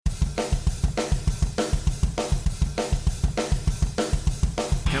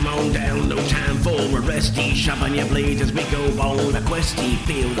on down, no time for a resty. Sharpen your blades as we go on a questy.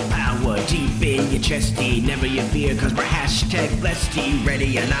 Feel the power deep in your chesty. Never you fear, cause we're #blessedy.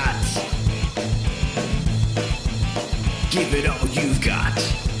 Ready or not, give it all you've got.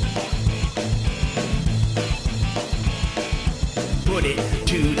 Put it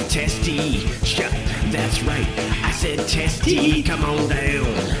to the testy. Shut, that's right, I said testy. Come on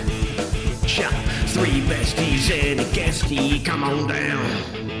down. Shut, 3 besties and a guestie. Come on down.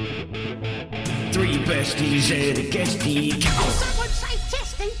 3 besties and a guestie. Come on. Someone say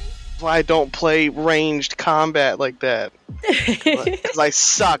testy. Why I don't play ranged combat like that. Because I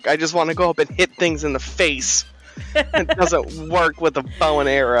suck. I just want to go up and hit things in the face. It doesn't work with a bow and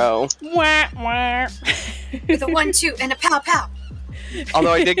arrow. Wah, wah. With a 1-2 and a pow pow.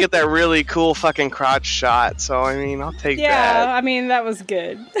 Although I did get that really cool fucking crotch shot, so I mean, I'll take Yeah, that. I mean, that was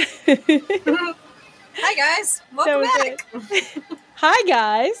good. Hi guys, welcome back. Hi,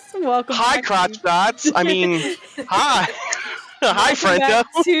 guys. Welcome Hi, back. crotch shots. I mean, hi. Hi, friendo. Back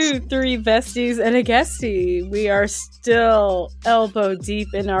to 3 besties and a guestie. We are still elbow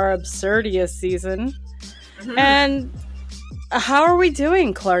deep in our Absurdia season. Mm-hmm. And how are we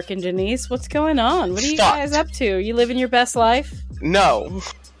doing, Clark and Denise? What's going on? What are you guys up to? You living your best life? No.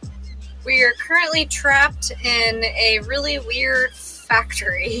 We are currently trapped in a really weird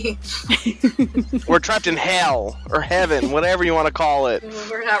factory. We're trapped in hell or heaven, whatever you want to call it.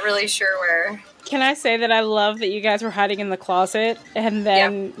 We're not really sure where. Can I say that I love that you guys were hiding in the closet and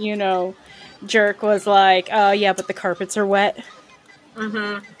then, you know, Jerk was like, oh, yeah, but the carpets are wet. Mm-hmm.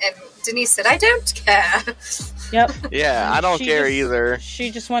 And Denise said, I don't care. Yep. Yeah, I don't care either. She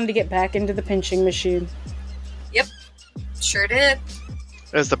just wanted to get back into the pinching machine. Yep. Sure did.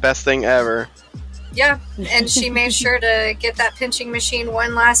 It was the best thing ever. Yeah, and she made sure to get that pinching machine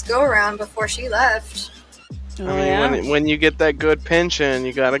one last go around before she left. Oh, I mean, when you get that good pension,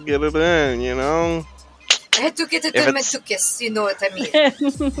 you gotta get it in, you know? I had to get it in my tukis, you know what I mean.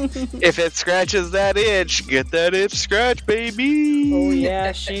 If it scratches that itch, get that itch scratch, baby! Oh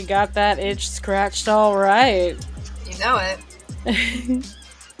yeah, she got that itch scratched all right. You know it.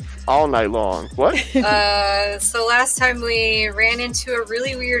 All night long. What? So last time we ran into a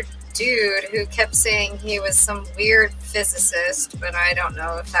really weird dude who kept saying he was some weird physicist, but I don't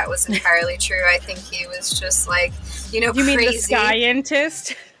know if that was entirely true. I think he was just like, you You crazy. mean the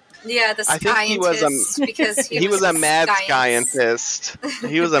scientist? Yeah, the I think he was because he was a mad science. scientist.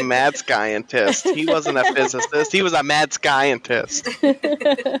 He was a mad scientist. He wasn't a physicist. He was a mad scientist.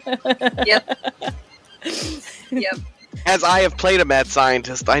 Yep. Yep. As I have played a mad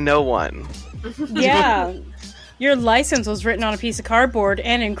scientist, I know one. Yeah. Your license was written on a piece of cardboard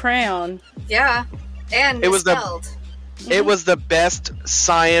and in crayon. Yeah. And It was the- misspelled. It was the best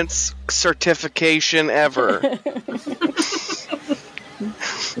science certification ever.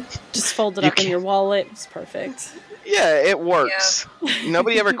 Just fold it You up in your wallet. It's perfect. Yeah, it works.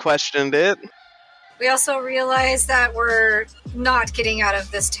 Nobody ever questioned it. We also realized that we're not getting out of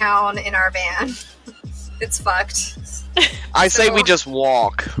this town in our van. It's fucked. I say we just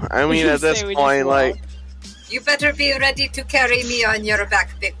walk. I mean, at this Say we point, just like, walk. You better be ready to carry me on your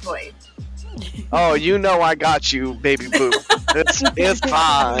back, big boy. oh, you know I got you, baby boo. It's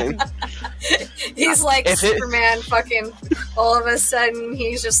fine. He's like If it- Superman fucking all of a sudden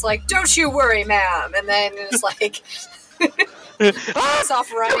he's just like, don't you worry, ma'am. And then it's like he's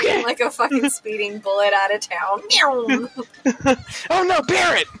off running like a fucking speeding bullet out of town. Meow. Oh no,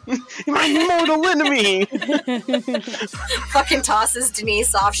 Barrett! My mortal enemy! Fucking tosses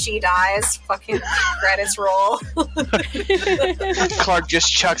Denise off, she dies. Fucking credits roll. Clark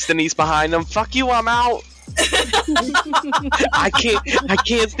just chucks Denise behind him. Fuck you, I'm out! I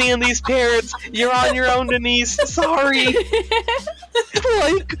can't stand these parrots. You're on your own, Denise. Sorry.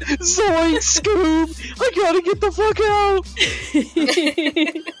 Like, zoink, Scoob. I gotta get the fuck out.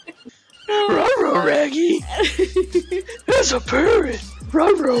 Ruh-roh, Raggy. There's a parrot.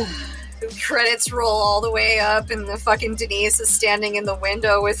 Ruh-roh. Credits roll all the way up, and the fucking Denise is standing in the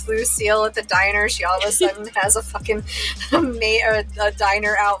window with Lucille at the diner. She all of a sudden has a fucking a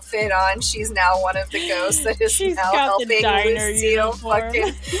diner outfit on. She's now one of the ghosts that is She's now got the helping diner Lucille uniform.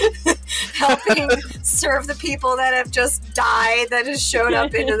 fucking helping serve the people that have just died that has showed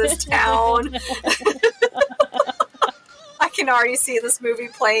up into this town. I can already see this movie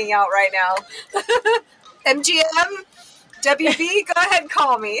playing out right now. MGM, WB, go ahead and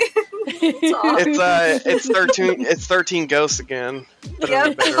call me. It's 13. It's 13 ghosts again, but in a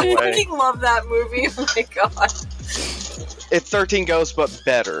Yep, better I way. fucking love that movie. Oh my god. It's 13 ghosts, but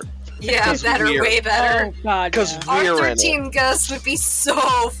better. Yeah, 'Cause better, we're- way better. Oh god. Because Yeah. we're in it. R13 ghosts would be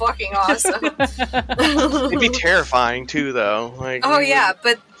so fucking awesome. It'd be terrifying too, though. Like, Oh yeah,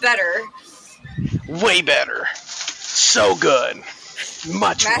 but better. way better. So good.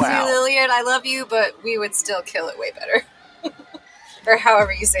 Much Matthew wow. Lilliard, I love you, but we would still kill it way better. Or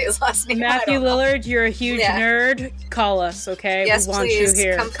however you say his last name. I Matthew don't know. Lillard, you're a huge Yeah. nerd. Call us, okay? Yes, we want please. you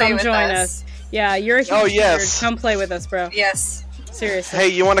here. Come play with join us. us. Yeah, you're a huge Oh, yes. nerd. Come play with us, bro. Yes. Seriously. Hey,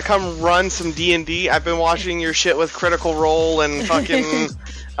 you want to come run some D&D? I've been watching your shit with Critical Role and fucking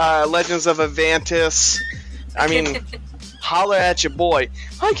Legends of Avantis. I mean, holla at your boy.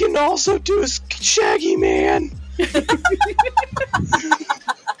 I can also do a Shaggy Man.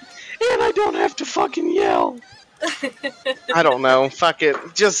 And I don't have to fucking yell. I don't know. Fuck it.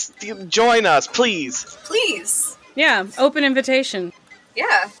 Just join us, please. Please. Yeah, open invitation.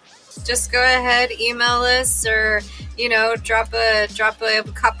 Yeah. Just go ahead, email us, or drop a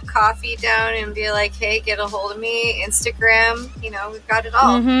cup of coffee down and be like, hey, get a hold of me. Instagram, we've got it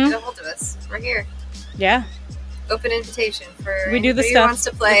all. Mhm. Get a hold of us. We're here. Yeah, Open invitation for we do the anybody who stuff. wants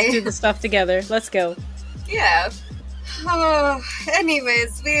to play. Let's do the stuff together. Let's go. Yeah. Oh,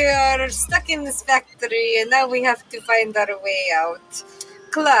 anyways, we are stuck in this factory, and now we have to find our way out.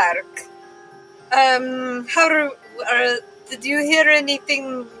 Clark, did you hear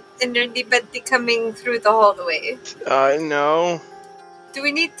anything? Anybody coming through the hallway? No. Do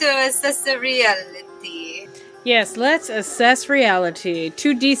we need to assess the reality? Yes, let's assess reality.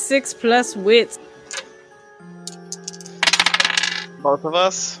 2d6 plus wits. Both of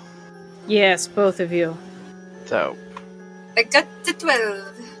us? Yes, both of you. So, I got the 12.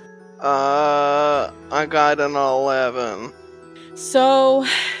 I got an 11. So,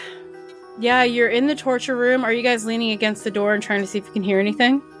 yeah, you're in the torture room. Are you guys leaning against the door and trying to see if you can hear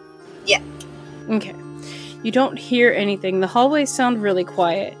anything? Yeah. Okay. You don't hear anything. The hallways sound really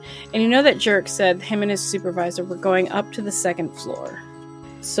quiet. And you know that Jerk said him and his supervisor were going up to the second floor.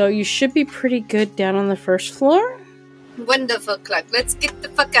 So you should be pretty good down on the first floor? Wonderful, Clark. Let's get the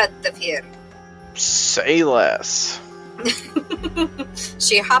fuck out of here. Say less.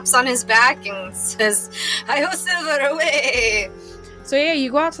 She hops on his back and says, "Hi-ho, Silver, away!" So yeah,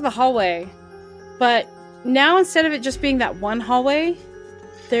 you go out to the hallway. But now instead of it just being that one hallway,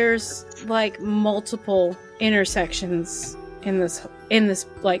 there's like multiple intersections in this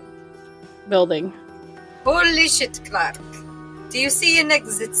like building. Holy shit, Clark. Do you see an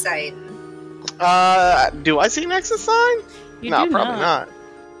exit sign? Do I see an exit sign? You No, do probably not.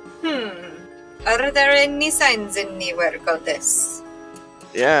 Are there any signs anywhere, Goddess?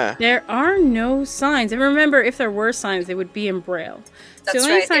 Yeah. There are no signs. And remember, if there were signs, they would be in Braille. That's so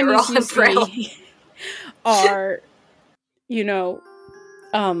any right, they were all in signs Braille. you see are,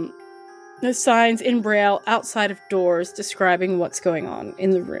 the signs in Braille outside of doors describing what's going on in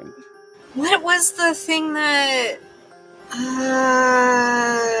the room. What was the thing that...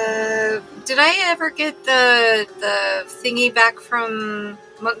 did I ever get the thingy back from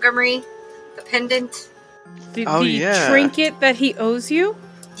Montgomery? The pendant? The yeah. trinket that he owes you?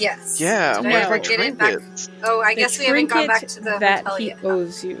 Yes. Yeah, Did what I if ever I get it back? trinkets? Oh, I The guess we haven't gone back trinket to the that hotel he yet.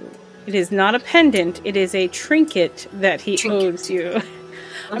 owes you. It is not a pendant. It is a trinket that he Trinket. owes you.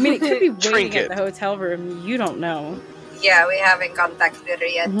 I mean, it could be waiting Trinket. at the hotel room. You don't know. Yeah, we haven't gone back there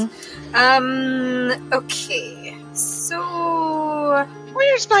yet. Mhm. Okay. So,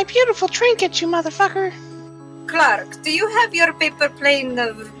 Where's my beautiful trinket, you motherfucker? Clark, do you have your paper plane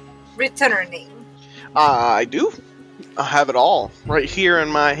of returning? I do. I have it all right here in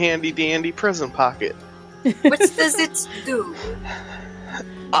my handy dandy prison pocket. What does it do?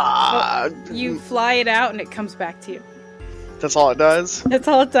 You fly it out and it comes back to you. That's all it does? That's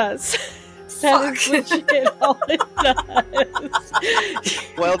all it does. That is Fuck. legit all it does.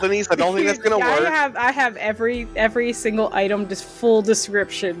 Well, Denise, I don't think that's gonna work. I have every single item just full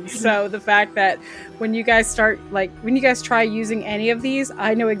description. So the fact that when you guys try using any of these,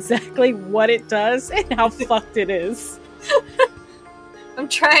 I know exactly what it does and how fucked it is. I'm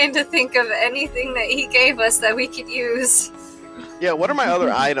trying to think of anything that he gave us that we could use. Yeah, what are my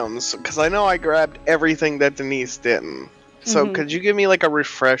other items? Because I know I grabbed everything that Denise didn't. So Mhm. could you give me like a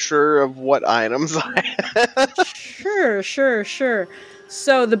refresher of what items I have? Sure.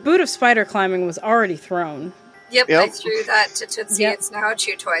 So the boot of spider climbing was already thrown. Yep, Yep. I threw that to Tootsie. Yep. It's now a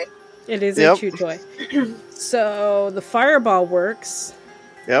chew toy. It is Yep. a chew toy. So the fireball works.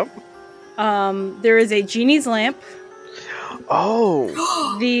 Yep. There is a genie's lamp,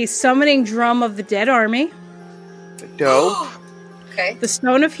 Oh, the summoning drum of the dead army, dope. Okay, the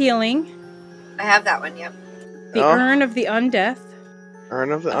stone of healing, I have that one, yep. the Oh. urn of the undeath,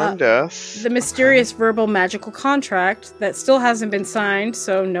 Urn of the Undeath. The mysterious verbal magical contract that still hasn't been signed,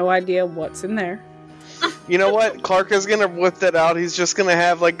 so no idea what's in there. You know what? Clark is gonna whip that out. He's just gonna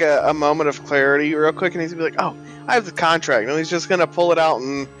have like a moment of clarity real quick, and he's gonna be like, "Oh, I have the contract," and he's just gonna pull it out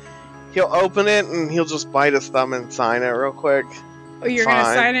and he'll open it and he'll just bite his thumb and sign it real quick. Oh, you're gonna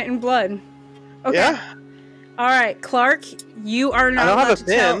sign it in blood? Okay. Yeah. All right, Clark. You are not I don't allowed have a to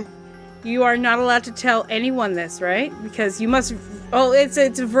tell. pen. You are not allowed to tell anyone this, right? Because you must. Oh, it's a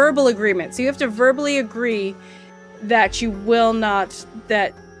verbal agreement, so you have to verbally agree that you will not.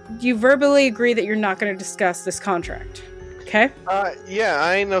 That you verbally agree that you're not going to discuss this contract. Okay. Yeah,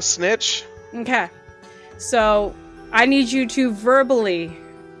 I ain't no snitch. Okay. So I need you to verbally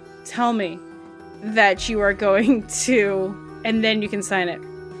tell me that you are going to, and then you can sign it.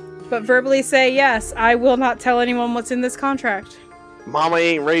 But verbally say, yes, I will not tell anyone what's in this contract. Mama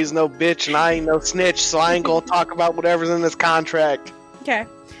ain't raised no bitch and I ain't no snitch, so I ain't gonna talk about whatever's in this contract. Okay.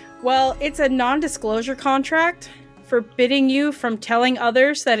 Well, it's a non-disclosure contract, forbidding you from telling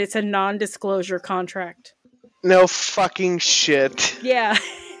others that it's a non-disclosure contract. No fucking shit. Yeah.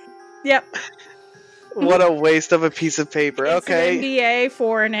 Yep. What a waste of a piece of paper. It's Okay. an NDA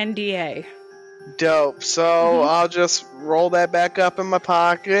for an NDA. Dope. So I'll just roll that back up in my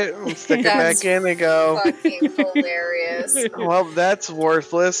pocket and stick it That's back in and go, Fucking hilarious. well, that's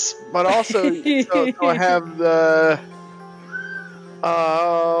worthless. But also, so I have the...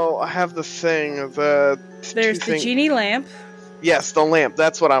 Oh, I have the thing. There's the genie lamp. Yes, the lamp.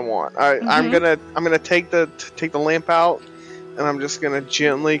 That's what I want. I'm gonna take the lamp out, and I'm just gonna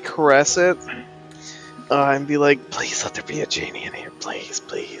gently caress it, and be like, "Please let there be a genie in here, please,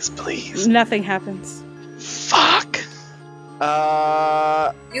 please, please." Nothing happens. Fuck.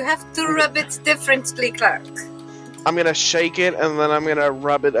 You have to rub it differently, Clark. I'm gonna shake it, and then I'm gonna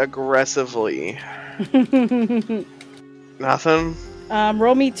rub it aggressively. Nothing.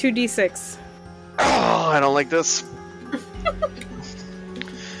 Roll me 2d6. Oh, I don't like this.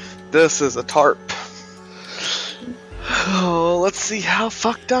 This is a tarp. Oh, let's see how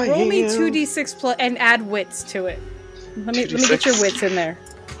fucked I am. Roll me 2d6 plus and add wits to it. Let me get your wits in there.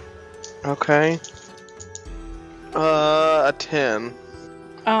 Okay. A 10.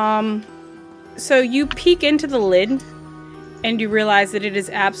 So you peek into the lid, and you realize that it is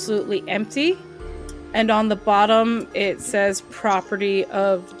absolutely empty. And on the bottom, it says property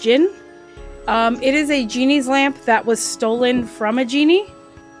of Jinn. It is a genie's lamp that was stolen from a genie.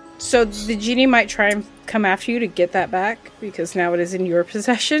 So the genie might try and come after you to get that back, because now it is in your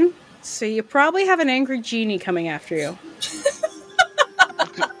possession. So you probably have an angry genie coming after you.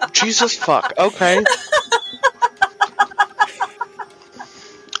 Jesus fuck. Okay.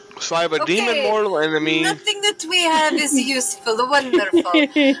 So I have a demon mortal enemy. Nothing that we have is useful. Wonderful.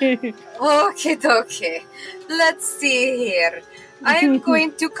 Okay, okay. Let's see here. I am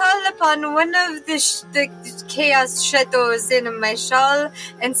going to call upon one of the chaos shadows in my shawl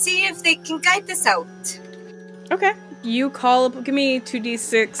and see if they can guide us out. Okay. You call up. Give me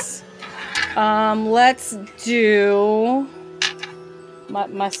 2d6. Let's do.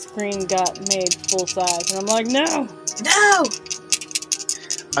 My screen got made full size, and I'm like, no. No!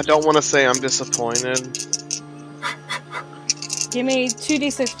 I don't want to say I'm disappointed. Give me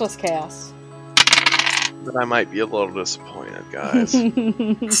 2d6 plus chaos. But I might be a little disappointed, guys.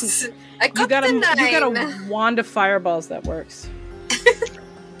 I got you the 9. got a wand of fireballs that works.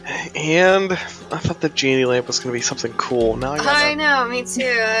 And I thought the genie lamp was going to be something cool. Now I know, me too.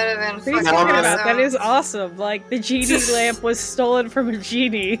 That would have What been are you fucking talking awesome. about? That is awesome. Like, the genie lamp was stolen from a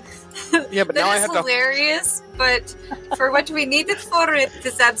genie. Yeah, but now I That have is hilarious, but for what we need it for, it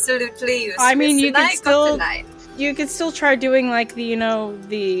is absolutely useless. I mean, you and can I got still- the 9. You could still try doing, like, the,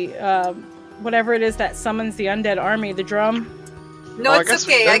 whatever it is that summons the undead army, the drum. No, Oh, I it's guess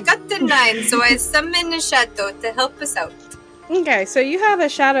okay. we I can. got the 9, so I summon a shadow to help us out. Okay, so you have a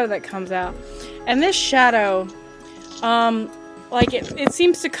shadow that comes out. And this shadow, it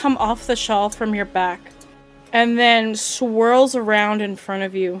seems to come off the shawl from your back and then swirls around in front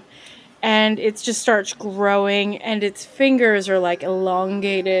of you. And it just starts growing, and its fingers are, like,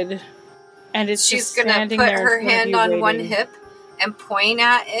 elongated. And it's She's just gonna standing put there in her front of hand you on one waiting. hip and point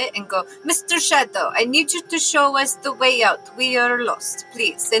at it and go, Mr. Shadow, I need you to show us the way out. We are lost,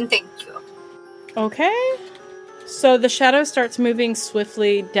 please, and thank you. Okay. So the shadow starts moving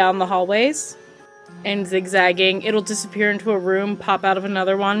swiftly down the hallways and zigzagging. It'll disappear into a room, pop out of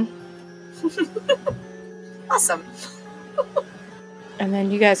another one. Awesome. And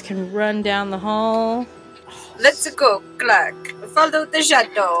then you guys can run down the hall. Let's go, Clark. Follow the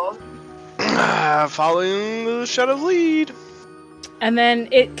shadow. Following the shadow's lead. And then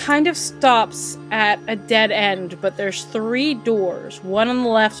it kind of stops at a dead end, but there's 3 doors. One on the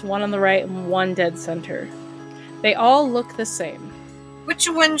left, one on the right, and one dead center. They all look the same. Which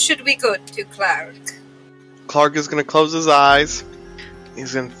one should we go to, Clark? Clark is going to close his eyes.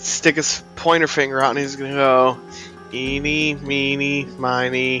 He's going to stick his pointer finger out and he's going to go, eeny, meeny,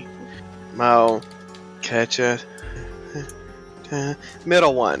 miny, mo, catch it.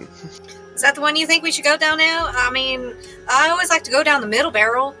 Middle one. Is that the one you think we should go down now? I mean, I always like to go down the middle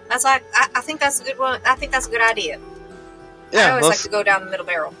barrel. That's like, I think that's a good one. I think that's a good idea. Yeah, I always like to go down the middle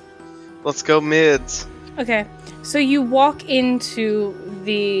barrel. Let's go mids. Okay, so you walk into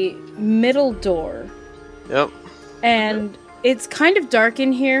the middle door. Yep. And it's kind of dark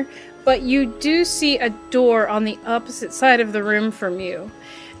in here, but you do see a door on the opposite side of the room from you.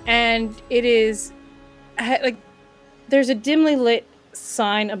 And it is, like, there's a dimly lit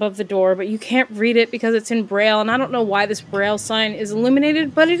sign above the door, but you can't read it because it's in Braille, and I don't know why this Braille sign is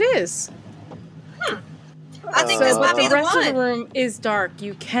illuminated, but it is. I think this might be the the rest of the one. room is dark.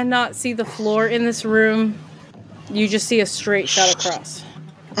 You cannot see the floor in this room. You just see a straight shot across.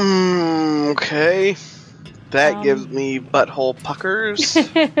 Okay. That gives me butthole puckers.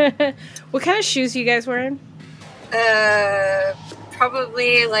 What kind of shoes are you guys wearing?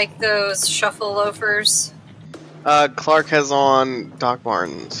 Probably like those shuffle loafers. Clark has on Doc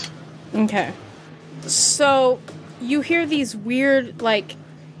Martens. Okay. So, you hear these weird, like,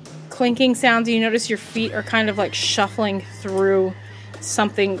 clinking sounds, and you notice your feet are kind of, like, shuffling through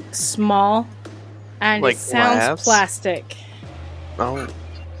something small. And Like it sounds labs? plastic. Oh.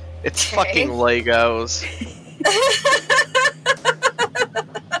 It's Okay. fucking Legos.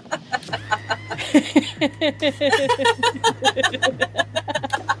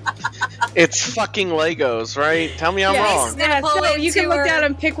 It's fucking Legos, right? Tell me I'm Yeah, wrong. Gonna Yeah, pull so you can into look her- down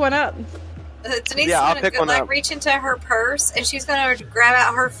and pick one up. Denise Yeah, I'll is pick gonna one like up. reach into her purse, and she's gonna grab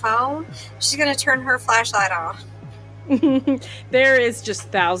out her phone. She's gonna turn her flashlight on. There is just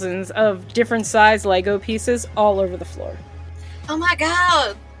thousands of different size Lego pieces all over the floor. Oh my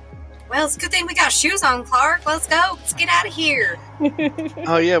god! Well, it's a good thing we got shoes on, Clark. Let's go. Let's get out of here.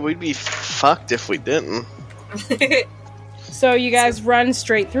 Oh yeah, we'd be fucked if we didn't. So you guys run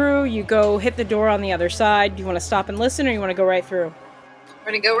straight through. You go hit the door on the other side. Do you want to stop and listen, or you want to go right through? We're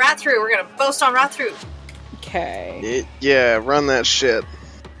gonna go right through. We're gonna boast on right through. Okay. Yeah, run that shit.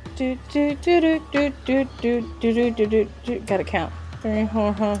 Gotta count. 3,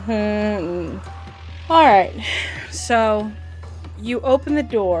 4, 5. Alright. So you open the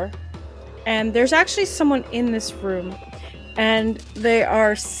door, and there's actually someone in this room, and they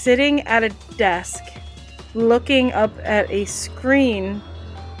are sitting at a desk looking up at a screen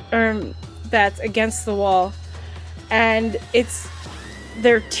that's against the wall, and it's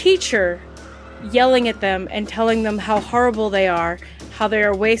their teacher yelling at them and telling them how horrible they are, how they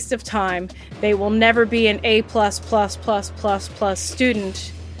are a waste of time, they will never be an A+++++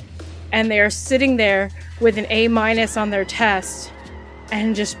 student, and they are sitting there with an A- on their test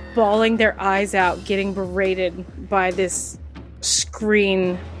and just bawling their eyes out, getting berated by this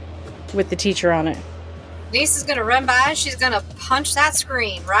screen with the teacher on it. Denise is gonna run by. She's gonna punch that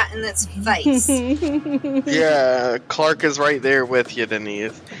screen right in its face. Yeah, Clark is right there with you,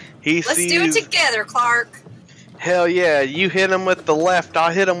 Denise. He Let's sees. do it together, Clark. Hell yeah, you hit him with the left,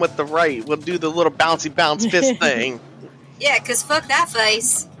 I'll hit him with the right. We'll do the little bouncy bounce fist thing. Yeah, 'cause fuck that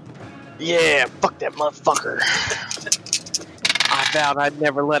face. Yeah, fuck that motherfucker. I vowed I'd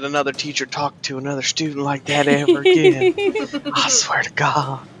never let another teacher talk to another student like that ever again. I swear to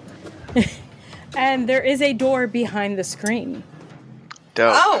God. And there is a door behind the screen.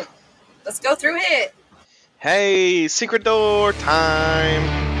 Dope. Oh, let's go through it. Hey, secret door time.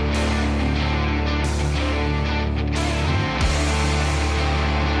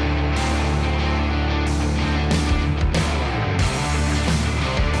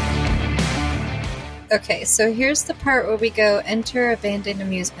 Okay, so here's the part where we go enter abandoned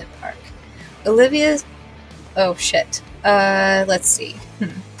amusement park. Olivia's... Oh, shit. Let's see.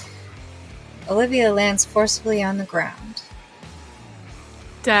 Olivia lands forcefully on the ground.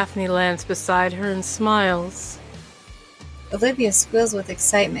 Daphne lands beside her and smiles. Olivia squeals with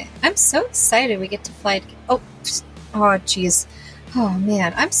excitement. I'm so excited we get to fly... Oh, jeez. Oh,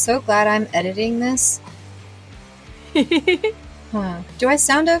 man. I'm so glad I'm editing this. Do I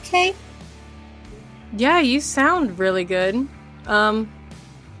sound okay? Yeah, you sound really good.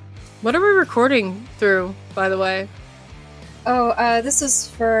 What are we recording through, by the way? Oh, this is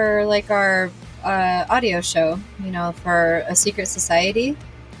for, like, our audio show, you know, for A Secret Society.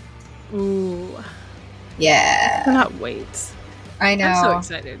 Ooh, I Yeah, cannot wait. I know. I'm so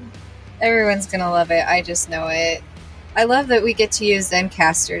excited. Everyone's gonna love it. I just know it. I love that we get to use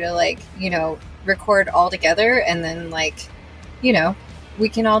Zencastr to, like, record all together, and then, like, we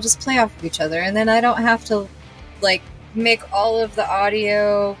can all just play off of each other, and then I don't have to, like, make all of the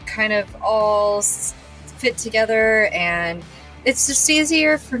audio kind of all fit together, and it's just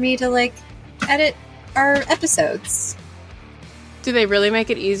easier for me to, like, edit our episodes. Do they really make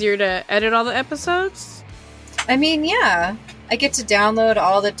it easier to edit all the episodes? I mean, yeah. I get to download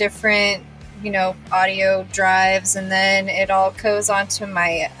all the different, audio drives, and then it all goes onto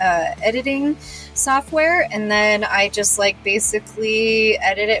my editing software, and then I just, like, basically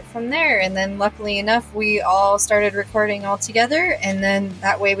edit it from there. And then luckily enough, we all started recording all together, and then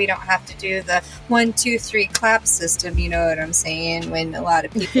that way we don't have to do the 1, 2, 3 clap system, you know what I'm saying, when a lot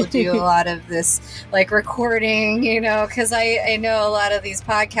of people do a lot of this, like, recording, because I know a lot of these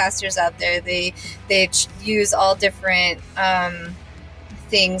podcasters out there, they use all different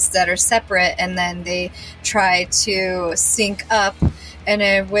things that are separate, and then they try to sync up,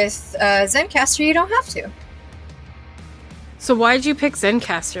 and with Zencastr you don't have to. So why did you pick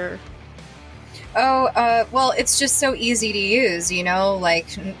Zencastr? Well, it's just so easy to use, like,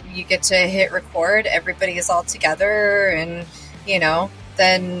 you get to hit record, everybody is all together, and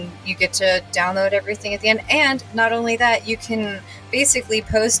then you get to download everything at the end. And not only that, you can basically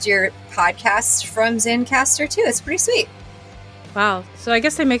post your podcasts from Zencastr too. It's pretty sweet. Wow. So I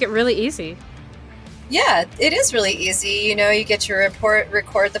guess they make it really easy. Yeah, it is really easy. You get to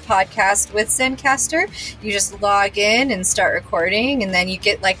record the podcast with Zencastr. You just log in and start recording, and then you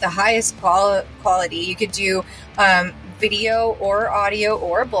get, like, the highest quality. You could do video or audio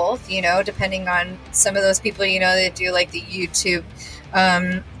or both, depending on some of those people, that do, like, the YouTube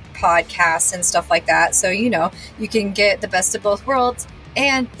podcasts and stuff like that. So, you can get the best of both worlds.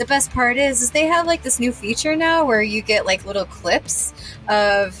 And the best part is they have, like, this new feature now where you get, like, little clips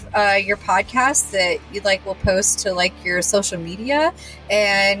of your podcast that you, like, will post to, like, your social media,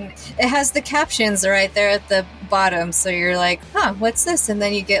 and it has the captions right there at the bottom. So you're like, what's this? And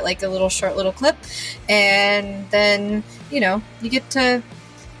then you get, like, a short little clip, and then you get to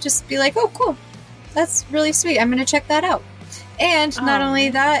just be like, oh, cool, that's really sweet, I'm gonna check that out. And not only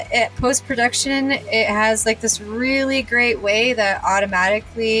that, at post-production, it has, like, this really great way that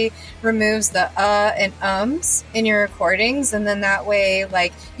automatically removes the and ums in your recordings. And then that way,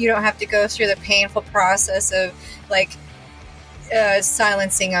 like, you don't have to go through the painful process of, like,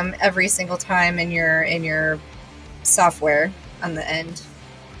 silencing them every single time in your software on the end.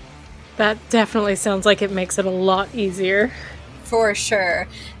 That definitely sounds like it makes it a lot easier. For sure.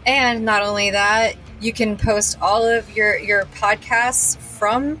 And not only that, you can post all of your podcasts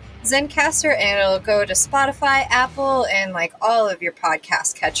from Zencastr, and it'll go to Spotify, Apple, and, like, all of your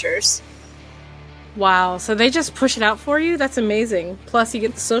podcast catchers. Wow, so they just push it out for you? That's amazing. Plus, you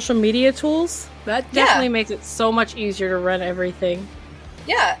get the social media tools. That definitely makes it so much easier to run everything.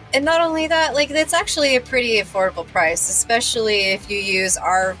 Yeah, and not only that, like, it's actually a pretty affordable price, especially if you use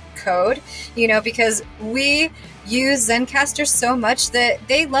our code, because we use Zencastr so much that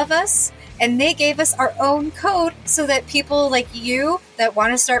they love us. And they gave us our own code so that people like you that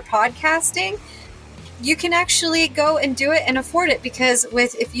want to start podcasting, you can actually go and do it and afford it. Because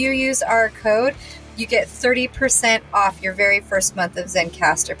if you use our code, you get 30% off your very first month of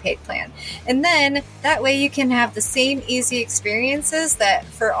Zencastr paid plan. And then that way you can have the same easy experiences that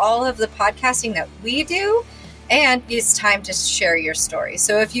for all of the podcasting that we do. And it's time to share your story.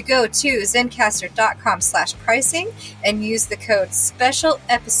 So if you go to zencastr.com/pricing and use the code special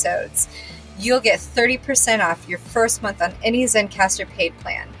episodes, you'll get 30% off your first month on any Zencastr paid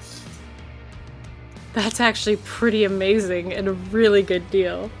plan. That's actually pretty amazing and a really good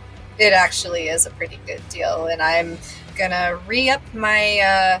deal. It actually is a pretty good deal, and I'm gonna re-up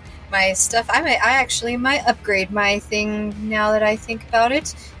my my stuff. I actually might upgrade my thing now that I think about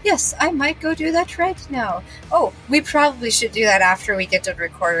it. Yes, I might go do that right now. Oh, we probably should do that after we get to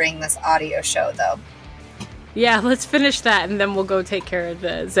recording this audio show, though. Yeah, let's finish that, and then we'll go take care of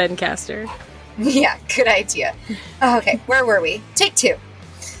the Zencastr. Yeah, good idea. Okay, where were we? Take 2.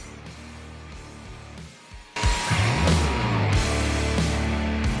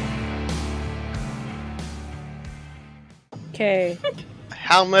 Okay.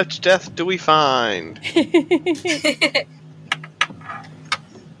 How much death do we find?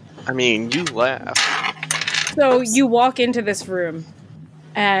 I mean, you laugh. So you walk into this room,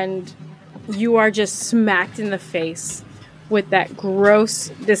 and you are just smacked in the face with that gross,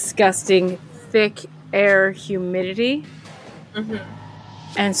 disgusting, thick air humidity. Mm-hmm.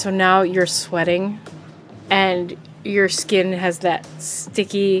 And so now you're sweating, and your skin has that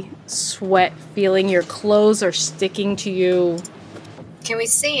sticky sweat feeling. Your clothes are sticking to you. Can we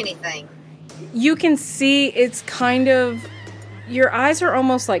see anything? You can see it's kind of... Your eyes are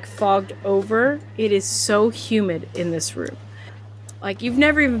almost like fogged over. It is so humid in this room. Like, you've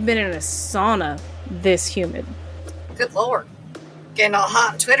never even been in a sauna this humid. Good lord. Getting all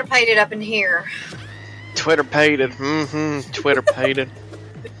hot and Twitter-pated up in here. Twitter-pated. Twitter-pated.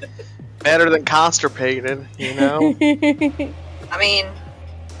 Better than constipated, you know? I mean,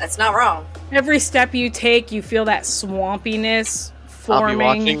 that's not wrong. Every step you take, you feel that swampiness I'll be forming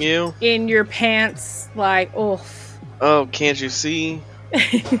watching you. in your pants. Like, oof. Oh, can't you see?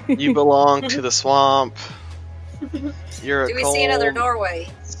 You belong to the swamp. You're a Do we cold... see another doorway?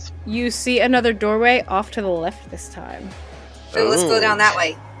 You see another doorway off to the left this time. Ooh, let's go down that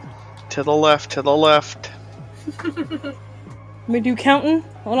way. To the left, to the left. Let me do counting.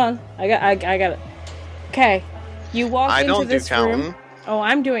 Hold on. I got it. Okay. You walk I into don't do this room. counting. Oh,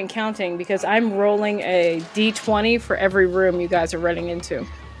 I'm doing counting because I'm rolling a d20 for every room you guys are running into.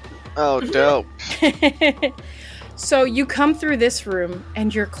 Oh, dope. So you come through this room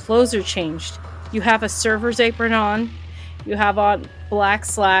and your clothes are changed. You have a server's apron on. You have on black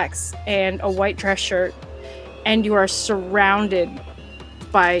slacks and a white dress shirt. And you are surrounded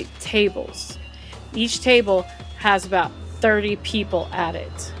by tables. Each table has about 30 people at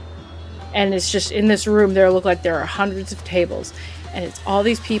it. And it's just in this room, there look like there are hundreds of tables. And it's all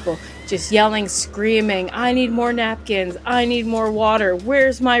these people just yelling, screaming, I need more napkins, I need more water,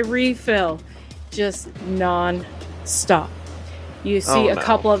 where's my refill? Just non-stop. You see a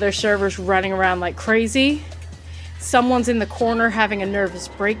couple of their servers running around like crazy. Someone's in the corner having a nervous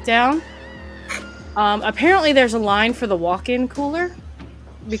breakdown. Apparently there's a line for the walk-in cooler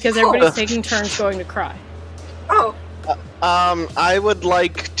because everybody's taking turns going to cry. Oh. I would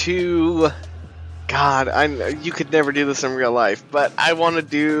like to... God, you could never do this in real life, but I want to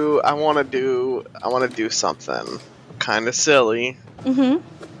do something kind of silly,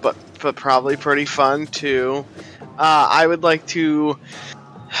 but probably pretty fun too. I would like to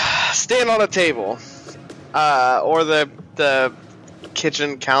stand on a table, or the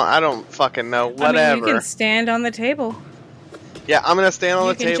kitchen count. I don't fucking know. Whatever. I mean, you can stand on the table. Yeah, I'm gonna stand on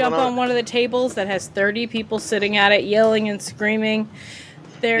the table. You can jump on one of the tables that has 30 people sitting at it, yelling and screaming.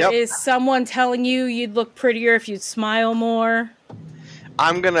 There is someone telling you you'd look prettier if you'd smile more.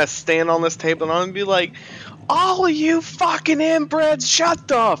 I'm gonna stand on this table and I'm gonna be like, all of you fucking inbreds, shut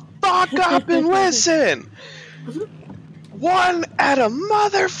the fuck up and listen. One at a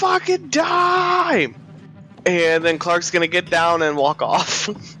motherfucking time. And then Clark's gonna get down and walk off.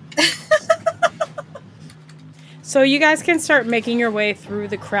 So you guys can start making your way through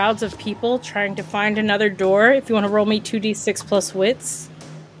the crowds of people trying to find another door. If you want to roll me 2d6 plus wits.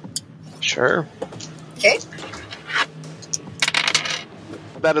 Sure. Okay.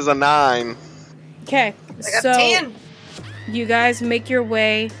 That is a 9. Okay. I got 10. You guys make your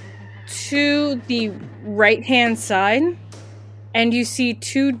way to the right-hand side, and you see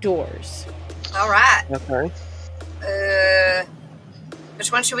 2 doors. All right. Okay.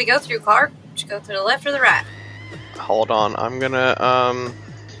 Which one should we go through, Clark? Should we go to the left or the right? Hold on. I'm gonna,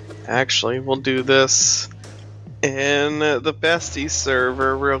 actually, we'll do this in the bestie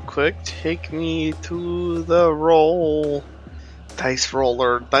server real quick. Take me to the roll. Dice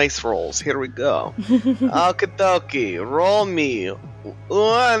rolls. Here we go. Okie dokie. Roll me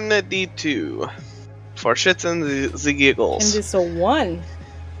 1d2. For shits and the giggles. And it's a 1.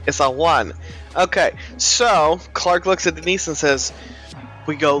 It's a 1. Okay, so Clark looks at Denise and says,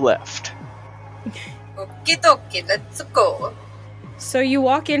 we go left. Okie dokie, let's go. So you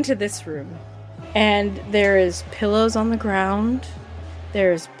walk into this room, and there is pillows on the ground,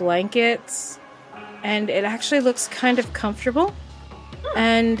 there's blankets, and it actually looks kind of comfortable.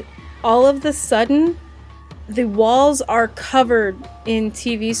 And all of the sudden, the walls are covered in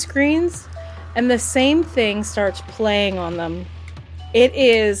TV screens, and the same thing starts playing on them. It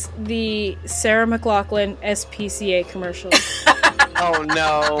is the Sarah McLachlan SPCA commercial. Oh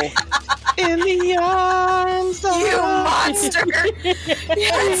no. In the arms of... You monster!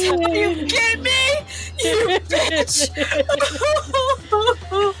 Yes, you get me? You bitch!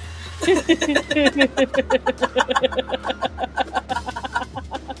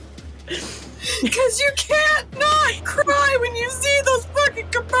 Because you can't not cry when you see those fucking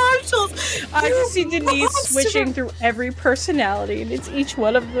commercials! I You just see Denise monster. switching through every personality, and it's each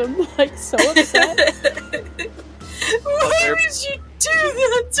one of them, like, so upset. Why would you do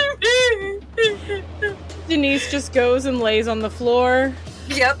that to me? Denise just goes and lays on the floor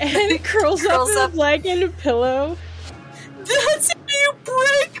Yep. and curls up in a blanket and a pillow. That's how you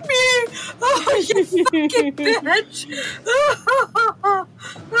break me! Oh, you fucking bitch!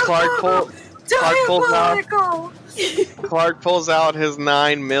 Clark pulls out his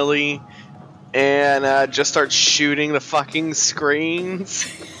 9 milli and just starts shooting the fucking screens.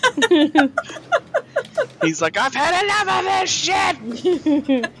 He's like, I've had enough of this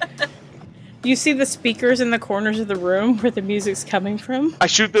shit! You see the speakers in the corners of the room where the music's coming from? I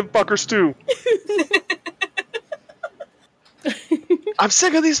shoot them fuckers too. I'm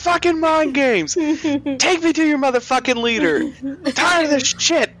sick of these fucking mind games. Take me to your motherfucking leader. I'm tired of this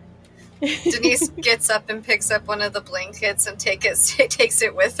shit. Denise gets up and picks up one of the blankets and takes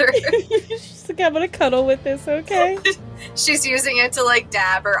it with her. She's like, I'm gonna cuddle with this, okay? She's using it to like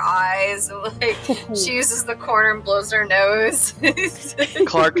dab her eyes and like she uses the corner and blows her nose.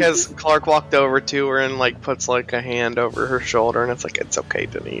 Clark walked over to her and like puts like a hand over her shoulder and it's like, it's okay,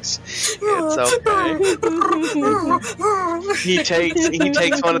 Denise. It's okay. He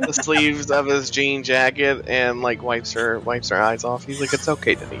takes one of the sleeves of his jean jacket and like wipes her eyes off. He's like, it's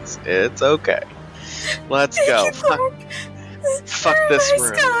okay, Denise. It's okay. Let's go. Fuck this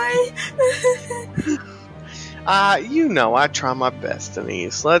room. You know I try my best,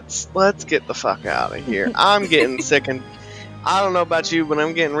 Denise. Let's get the fuck out of here. I'm getting sick and I don't know about you, but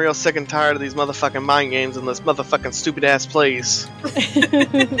I'm getting real sick and tired of these motherfucking mind games in this motherfucking stupid ass place. But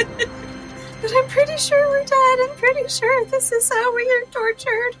I'm pretty sure we're dead. I'm pretty sure this is how we are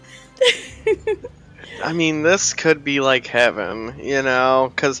tortured. I mean, this could be like heaven, you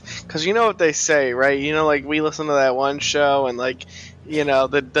know, because you know what they say, right? You know, like we listen to that one show, and like, you know,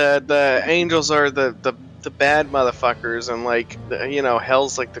 the angels are the bad motherfuckers, and like, you know,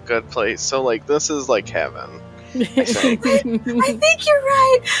 hell's like the good place. So like, this is like heaven. I think you're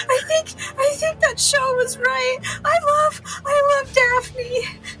right. I think that show was right. I love Daphne.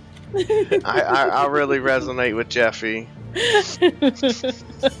 I really resonate with Jeffy.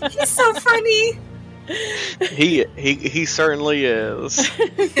 He's so funny. He certainly is.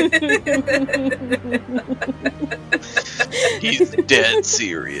 He's dead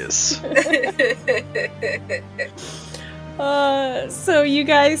serious. So you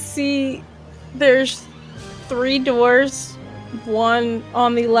guys see there's 3 doors, one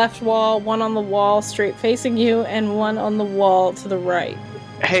on the left wall, one on the wall straight facing you, and one on the wall to the right.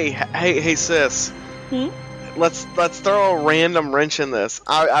 Hey, sis. Let's throw a random wrench in this.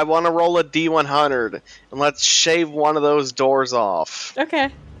 I want to roll a D100, and let's shave one of those doors off. Okay,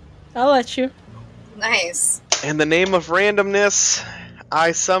 I'll let you. Nice. In the name of randomness,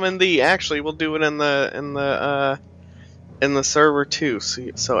 I summon thee. Actually, we'll do it in the server too,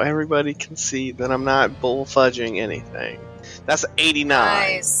 so everybody can see that I'm not bull fudging anything. That's 89.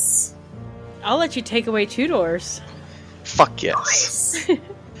 Nice. I'll let you take away 2 doors. Fuck yes. Nice.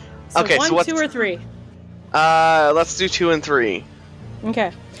 Okay, one, so what's 2, or 3? Let's do 2 and 3.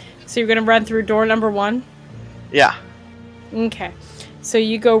 Okay. So you're gonna run through door number 1? Yeah. Okay. So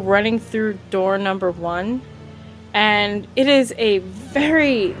you go running through door number 1, and it is a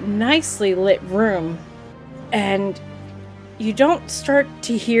very nicely lit room. And you don't start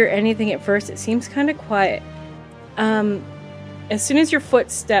to hear anything at first. It seems kind of quiet. As soon as your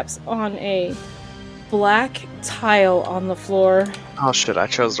foot steps on a black tile on the floor. Oh shit, I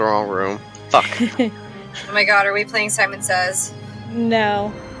chose the wrong room. Fuck. Oh my god, are we playing Simon Says?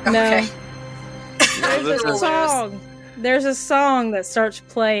 No. Okay. No, this is- There's a song that starts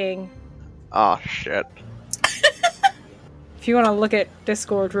playing. Oh shit. If you want to look at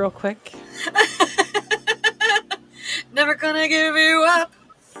Discord real quick. Never gonna give you up.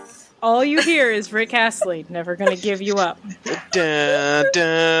 All you hear is Rick Astley, Never Gonna Give You Up. Da,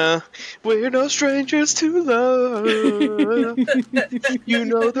 da, we're no strangers to love. You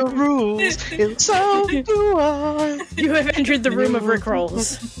know the rules, and so do I. You have entered the room of Rick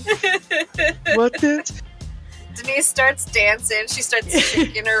Rolls. What did? Denise starts dancing. She starts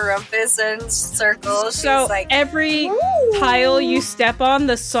shaking her rumpus in circles. So She's like, every tile you step on,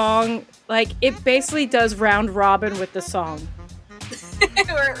 the song, like, it basically does round robin with the song. or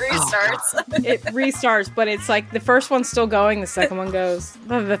it restarts. It restarts, but it's like the first one's still going, the second one goes,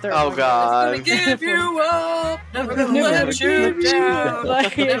 the third Oh one god. Never gonna give you up. Never gonna Never let you gonna down.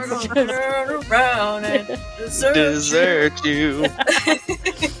 Like, Never it's gonna just- turn around and Desert you.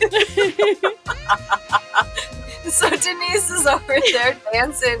 So Denise is over there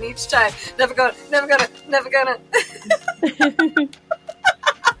dancing each time. Never gonna.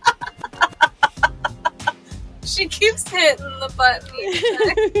 She keeps hitting the button each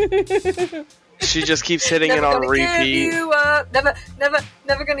time. She just keeps hitting it Never on gonna repeat. Give you up.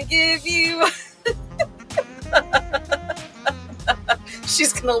 Never gonna give you up.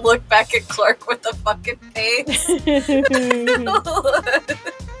 She's gonna look back at Clark with a fucking face.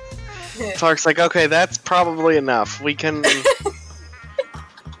 Clark's like, okay, that's probably enough. We can.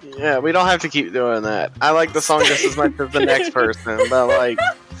 Yeah, we don't have to keep doing that. I like the song just as much as the next person, but like.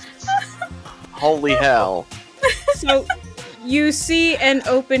 Holy hell. So you see an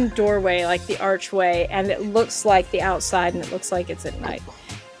open doorway, like the archway, and it looks like the outside, and it looks like it's at night.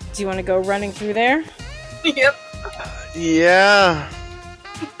 Do you want to go running through there? Yep. Yeah.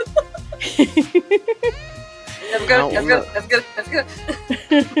 Let's go.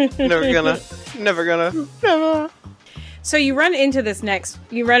 Never gonna. So you run into this next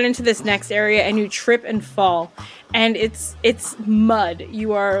area, and you trip and fall, and it's mud.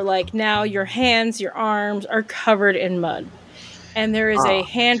 You are like, now your hands, your arms are covered in mud, and there is a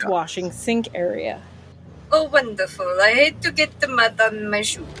hand washing sink area. Oh, wonderful. I hate to get the mud on my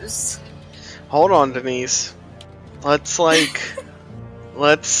shoes. Hold on, Denise. Let's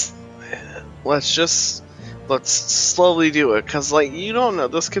slowly do it, cause like you don't know,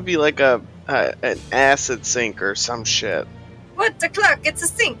 this could be like an acid sink or some shit. What the clock? It's a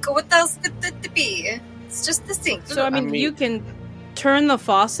sink. What else could it be? It's just the sink. So I mean, you can turn the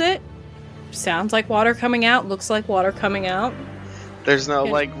faucet. Sounds like water coming out. Looks like water coming out. There's no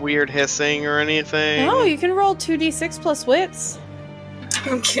like weird hissing or anything. No, you can roll 2d6 plus wits.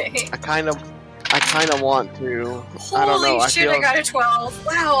 Okay. I kind of want to. I don't know. Holy shit! I got a 12.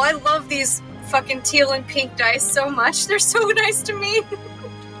 Wow, I love these fucking teal and pink dice so much. They're so nice to me.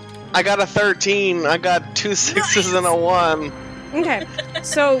 I got a 13. I got 2 6s and a 1. Okay,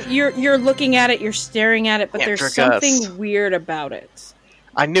 so you're looking at it, you're staring at it, but there's something weird about it.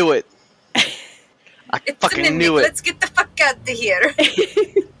 I knew it. It's fucking knew it. Let's get the fuck out of here.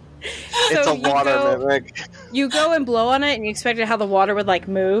 It's a water mimic. You go and blow on it, and you expected how the water would like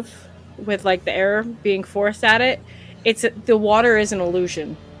move with like the air being forced at it. The water is an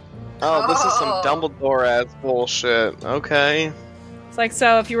illusion. Oh, this is some Dumbledore ass bullshit. Okay. It's like,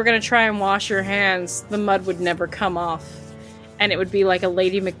 so if you were going to try and wash your hands, the mud would never come off. And it would be like a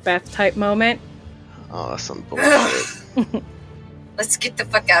Lady Macbeth type moment. Oh, that's some bullshit. Let's get the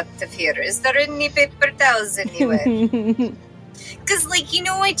fuck out of here. Is there any paper towels anywhere? Because, like,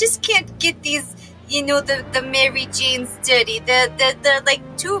 I just can't get these, the Mary Jane's dirty. They're like,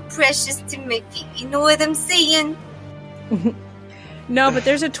 too precious to my feet. You know what I'm saying? No, but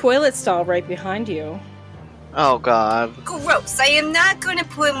there's a toilet stall right behind you. Oh, God. Gross. I am not going to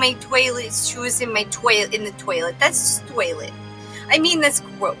put my toilet shoes in the toilet. That's just toilet. I mean, that's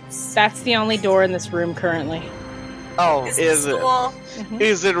gross. That's the only door in this room currently. Oh, is it? Mm-hmm.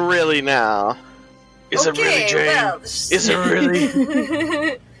 Is it really now? Is it really, Jane? Well, is it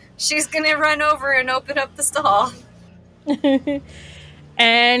really? She's going to run over and open up the stall.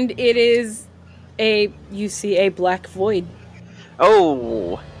 And it is you see a black void.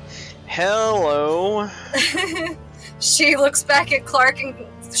 Oh, hello. She looks back at Clark and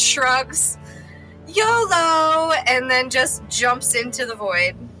shrugs, YOLO, and then just jumps into the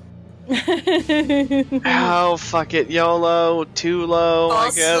void. Oh, fuck it. YOLO, too low, I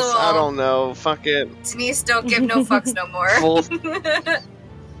Also, guess. I don't know. Fuck it. Denise, don't give no fucks no more.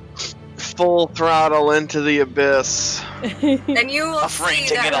 Full throttle into the abyss. And you will see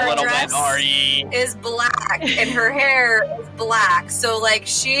that her dress is black and her hair is black. So, like,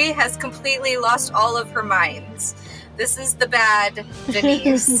 she has completely lost all of her minds. This is the bad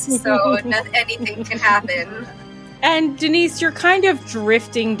Denise. So anything can happen. And Denise, you're kind of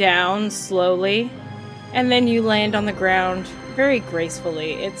drifting down slowly, and then you land on the ground very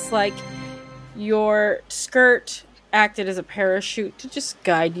gracefully. It's like your skirt acted as a parachute to just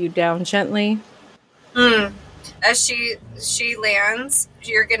guide you down gently. As she lands,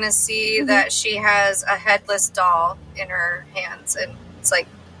 you're gonna see that she has a headless doll in her hands, and it's like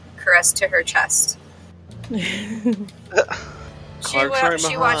caressed to her chest. She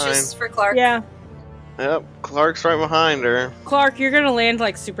watches for Clark. Yeah. Yep, Clark's right behind her. Clark, you're gonna land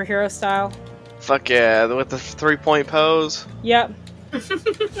like superhero style. Fuck yeah, with the 3-point pose. Yep.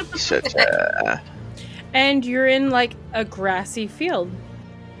 Shit, yeah. And you're in like a grassy field.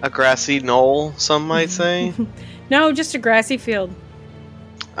 A grassy knoll, some might say. No, just a grassy field.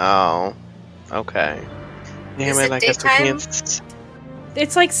 Oh, okay. Damn Is it, it I guess we daytime? can't.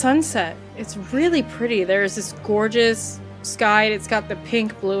 It's like sunset. It's really pretty. There's this gorgeous sky. It's got the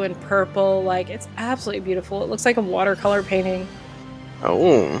pink, blue, and purple. Like, it's absolutely beautiful. It looks like a watercolor painting.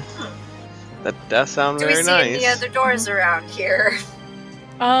 Oh, that does sound Do we very see nice. any other doors around here?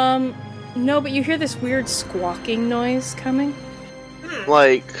 No, but you hear this weird squawking noise coming.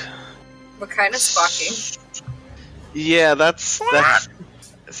 Like, What kind of squawking? yeah, that's.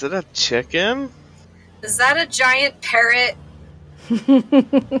 Is it a chicken? Is that a giant parrot?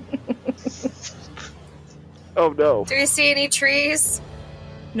 Oh no. Do we see any trees?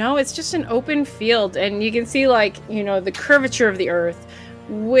 No, it's just an open field, and you can see, like, the curvature of the earth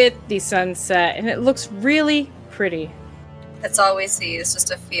with the sunset, and it looks really pretty. That's all we see, is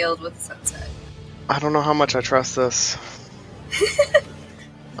just a field with sunset. I don't know how much I trust this.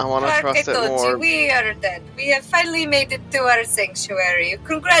 I want to trust it more. We are dead. We have finally made it to our sanctuary.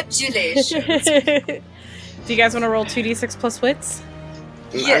 Congratulations. Do you guys want to roll 2d6 plus wits?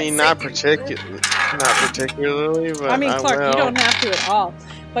 I mean, not particularly, but I mean, Clark, will. you don't have to at all.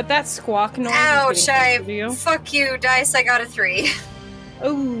 But that squawk noise Ouch, is getting closer to you. fuck you, dice. I got a 3.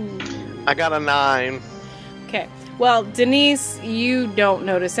 Ooh. I got a 9. Okay. Well, Denise, you don't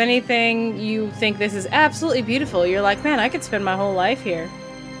notice anything. You think this is absolutely beautiful. You're like, man, I could spend my whole life here.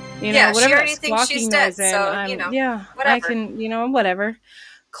 You know, Yeah, she whatever already that thinks she's squawking dead, noise in, so, you know, yeah, I whatever. can, whatever.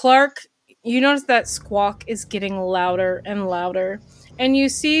 Clark, you notice that squawk is getting louder and louder, and you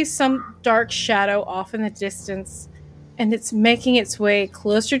see some dark shadow off in the distance, and it's making its way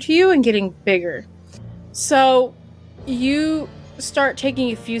closer to you and getting bigger. So you start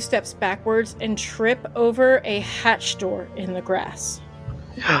taking a few steps backwards and trip over a hatch door in the grass.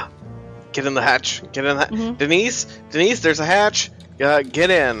 Get in the hatch. Get in that. Mhm. Denise, there's a hatch.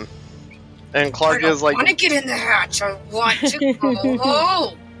 Get in. And Clark is like, I want to get in the hatch. I want to go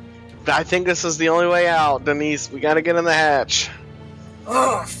home. I think this is the only way out, Denise. We gotta get in the hatch.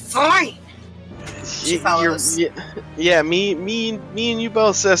 Oh, fine. She follows. Yeah, me and you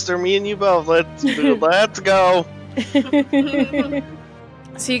both, sister. Me and you both. Let's go.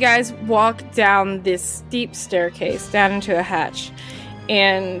 So you guys walk down this steep staircase down into a hatch,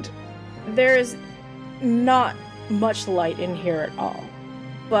 and there's not much light in here at all.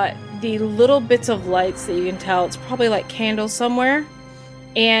 But the little bits of lights that you can tell, it's probably like candles somewhere,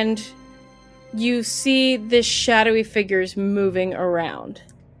 and you see this shadowy figures moving around.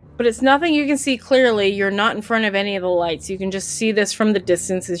 But it's nothing you can see clearly. You're not in front of any of the lights. You can just see this from the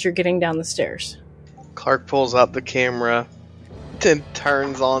distance as you're getting down the stairs. Clark pulls out the camera and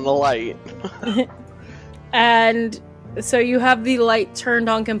turns on the light. And so you have the light turned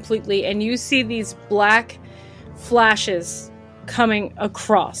on completely, and you see these black flashes coming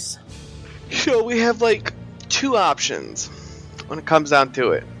across. So we have like 2 options when it comes down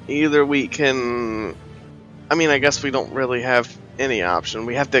to it. Either we can... I mean, I guess we don't really have any option.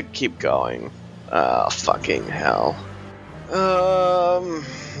 We have to keep going. Fucking hell.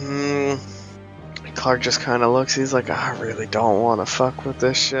 Clark just kind of looks. He's like, I really don't want to fuck with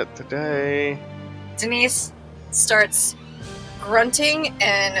this shit today. Denise starts grunting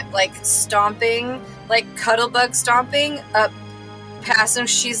and like stomping, like Cuttlebug stomping up past him.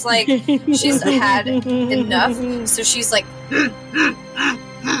 She's like, she's had enough, so she's like,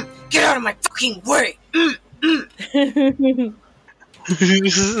 get out of my fucking way.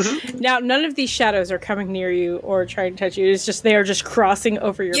 Now, none of these shadows are coming near you or trying to touch you. It's just they are just crossing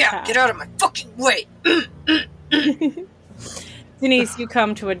over your path. Get out of my fucking way. Denise, you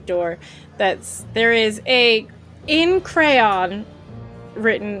come to a door there is in crayon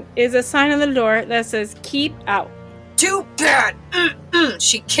written is a sign on the door that says keep out. Too bad.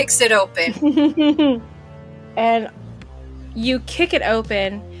 She kicks it open. And you kick it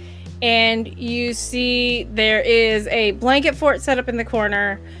open, and you see there is a blanket fort set up in the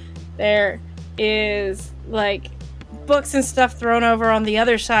corner. There is like books and stuff thrown over on the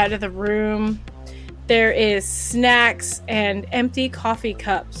other side of the room. There is snacks and empty coffee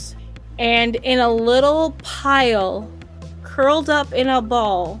cups. And in a little pile, curled up in a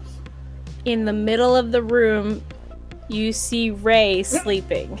ball, in the middle of the room, you see Ray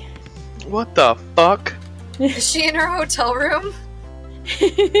sleeping. What the fuck? Is she in her hotel room?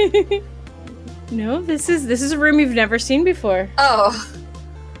 No, this is a room you've never seen before. Oh.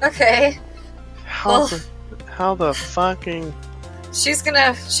 Okay. How the fucking... She's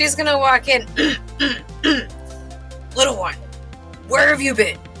gonna walk in. Little one, where have you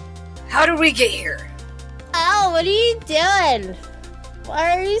been? How did we get here? Oh, what are you doing?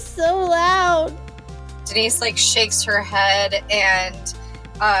 Why are you so loud? Denise like shakes her head and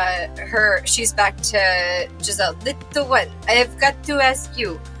she's back to Giselle. Little one, I have got to ask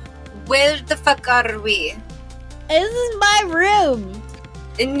you, where the fuck are we? This is my room.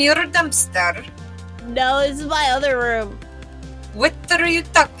 In your dumpster? No, this is my other room. What are you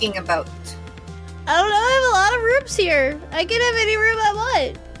talking about? I don't know, I have a lot of rooms here. I can have any room I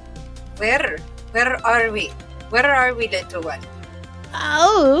want. Where? Where are we? Where are we, little one?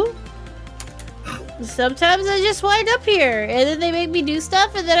 Oh. Sometimes I just wind up here, and then they make me do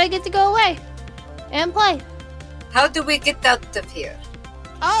stuff, and then I get to go away. And play. How do we get out of here?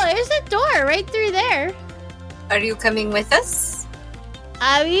 Oh, there's a door right through there. Are you coming with us?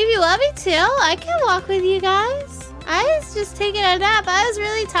 I mean, if you want me to, I can walk with you guys. I was just taking a nap. I was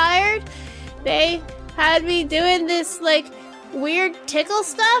really tired. They had me doing this, like, weird tickle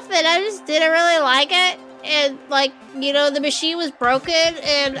stuff, and I just didn't really like it. And, like, you know, the machine was broken,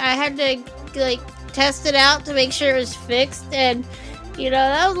 and I had to, like, test it out to make sure it was fixed, and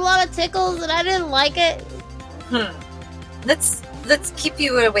that was a lot of tickles, and I didn't like it. Let's keep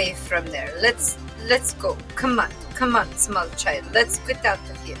you away from there. Let's go. Come on, small child. Let's get out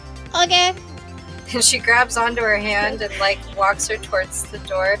of here. Okay. And she grabs onto her hand and walks her towards the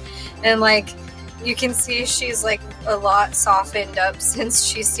door, and you can see she's a lot softened up since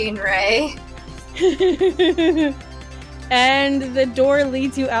she's seen Ray. And the door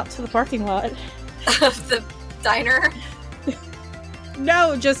leads you out to the parking lot. Of the diner?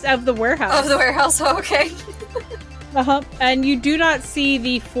 No, just of the warehouse. Of the warehouse, okay. And you do not see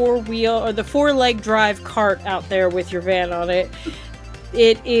the four-leg drive cart out there with your van on it.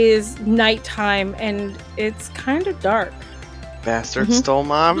 It is nighttime and it's kind of dark. Bastard stole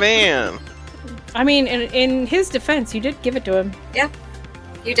my van. I mean, in his defense, you did give it to him. Yeah,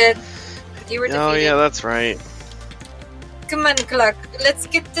 you did. You were defeated. Oh yeah, that's right. Come on, Clark. Let's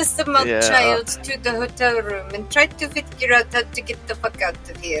get this small child to the hotel room and try to figure out how to get the fuck out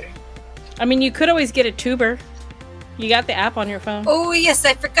of here. I mean, you could always get a tuber. You got the app on your phone. Oh yes,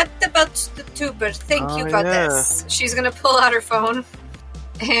 I forgot about the tuber. Thank you, goddess. She's gonna pull out her phone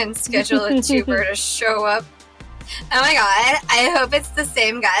and schedule a tuber to show up. Oh my god, I hope it's the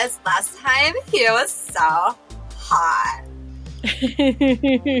same guy as last time. He was so hot.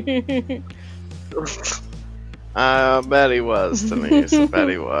 I bet he was, Denise. I bet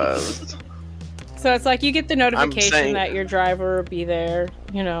he was. So it's you get the notification that your driver will be there,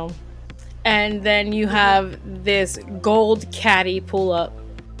 and then you have this gold caddy pull up.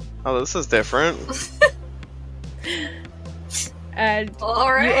 Oh, this is different. And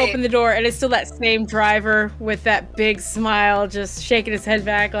all right. You open the door, and it's still that same driver with that big smile, just shaking his head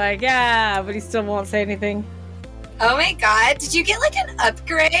back yeah, but he still won't say anything. Oh my god, did you get an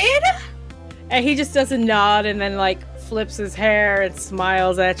upgrade? And he just does a nod and then flips his hair and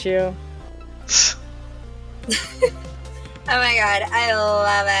smiles at you. Oh my god, I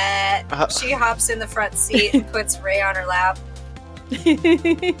love it. She hops in the front seat and puts Ray on her lap.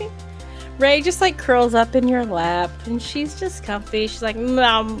 Ray just curls up in your lap and she's just comfy. She's like,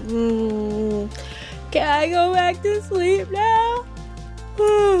 Mom, can I go back to sleep now?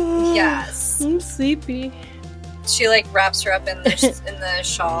 Yes. I'm sleepy. She wraps her up in the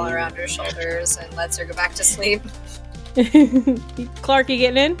shawl around her shoulders and lets her go back to sleep. Clark, you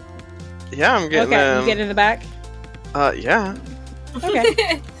getting in? Yeah, I'm getting in. Okay, you get in the back? Yeah.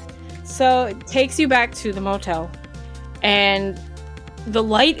 Okay. So it takes you back to the motel, and the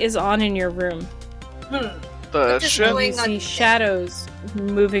light is on in your room. The shit. You see shadows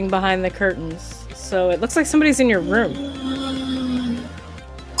moving behind the curtains. So it looks like somebody's in your room.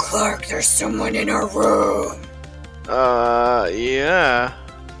 Clark, there's someone in our room. Yeah.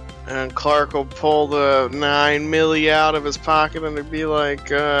 And Clark will pull the 9 milli out of his pocket and be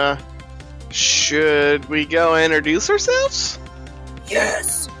like, should we go introduce ourselves?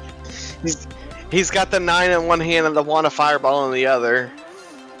 Yes. He's got the 9 in one hand and the wand of fireball in the other.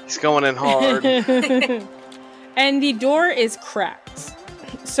 He's going in hard. And the door is cracked.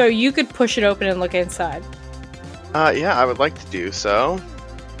 So you could push it open and look inside. Yeah, I would like to do so.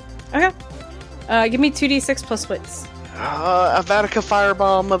 Okay. Give me 2d6 plus wits. A Vatica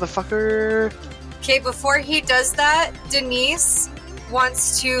fireball, motherfucker. Okay, before he does that, Denise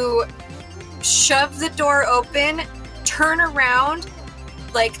wants to shove the door open, turn around,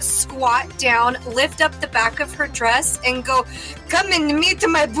 squat down, lift up the back of her dress, and go, "Come and meet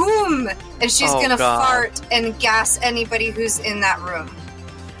my boom!" And she's gonna fart and gas anybody who's in that room.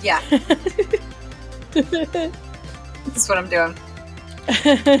 Yeah. That's what I'm doing.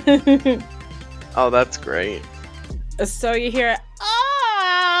 Oh, that's great. So you hear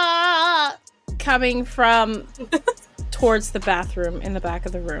coming from towards the bathroom in the back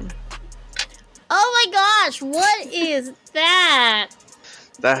of the room. Oh my gosh, what is that?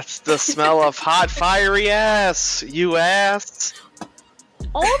 That's the smell of hot, fiery ass, you ass.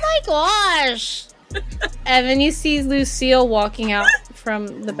 Oh my gosh. And then you see Lucille walking out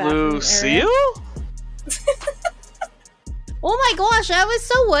from the bathroom Lucille? Oh my gosh, I was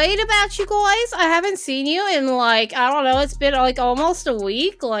so worried about you guys. I haven't seen you in I don't know, it's been almost a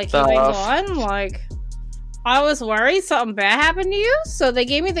week. You've been gone. I was worried something bad happened to you, so they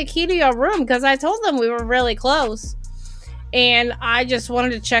gave me the key to your room because I told them we were really close. And I just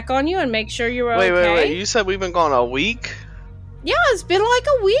wanted to check on you and make sure you were okay. Wait, you said we've been gone a week? Yeah, it's been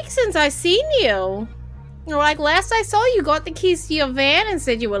a week since I seen you. Last I saw you got the keys to your van and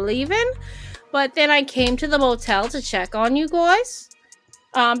said you were leaving. But then I came to the motel to check on you guys.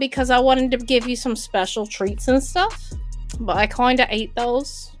 Because I wanted to give you some special treats and stuff. But I kinda ate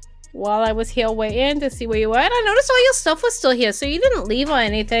those while I was here waiting to see where you were. And I noticed all your stuff was still here, so you didn't leave or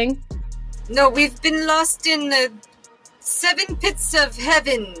anything. No, we've been lost in the 7 pits of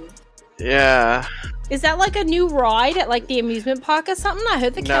heaven. Yeah. Is that like a new ride at like the amusement park or something? I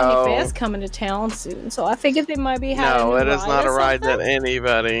heard the county No. fair's coming to town soon, so I figured they might be having No, a it new is not a or ride something. that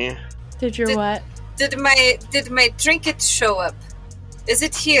anybody. Did your what? Did my trinket show up? Is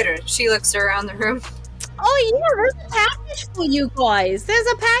it here? She looks around the room. Oh yeah, there's a package for you guys. There's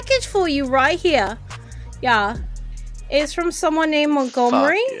a package for you right here. Yeah. It's from someone named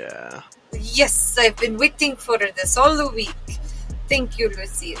Montgomery. Fuck yeah. Yes, I've been waiting for this all the week. Thank you,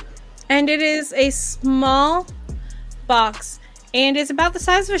 Lucille. And it is a small box. And it's about the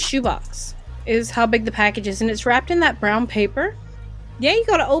size of a shoebox. Is how big the package is. And it's wrapped in that brown paper. Yeah, you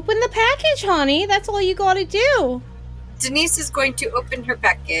gotta open the package, honey. That's all you gotta do. Denise is going to open her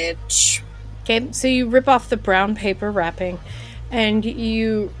package. Okay, so you rip off the brown paper wrapping. And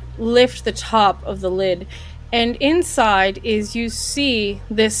you lift the top of the lid. And inside is you see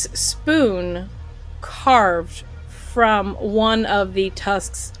this spoon carved from one of the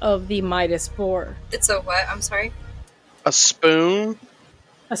tusks of the Midas boar. It's a what? I'm sorry? A spoon?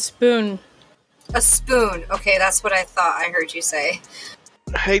 A spoon. A spoon. Okay, that's what I thought I heard you say.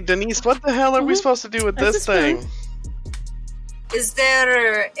 Hey, Denise, what the hell are we supposed to do with That's this a spoon. thing? Is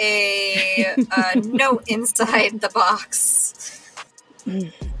there a note inside the box?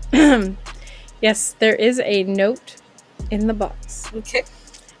 Yes, there is a note in the box. Okay.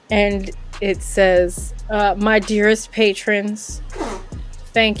 And it says, my dearest patrons,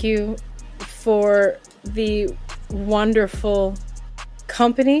 thank you for the wonderful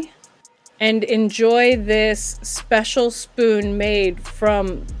company and enjoy this special spoon made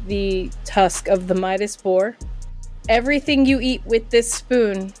from the tusk of the Midas boar. Everything you eat with this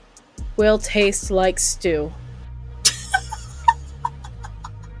spoon will taste like stew.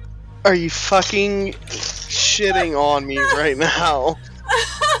 Are you fucking shitting on me right now?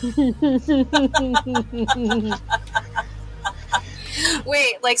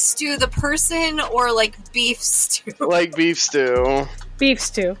 Wait, like stew the person or like beef stew? Like beef stew. Beef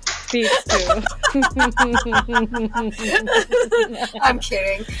stew. Beef stew. I'm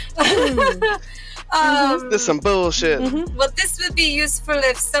kidding. This is some bullshit. Well, this would be useful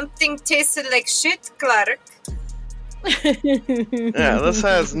if something tasted like shit, Clark. Yeah, this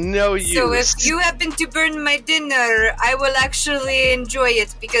has no use. So if you happen to burn my dinner, I will actually enjoy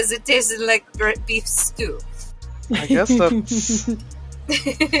it because it tasted like beef stew. I guess that's.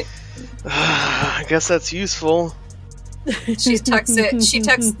 I guess that's useful. She tucks it. She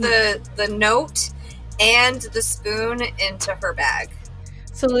tucks the note and the spoon into her bag.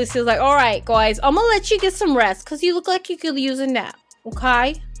 So Lucille's like, all right, guys, I'm gonna let you get some rest because you look like you could use a nap.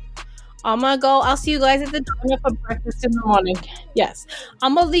 Okay? I'm gonna go. I'll see you guys at the diner for breakfast in the morning. Yes,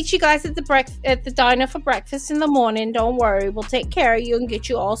 I'm gonna meet you guys at the diner for breakfast in the morning. Don't worry, we'll take care of you and get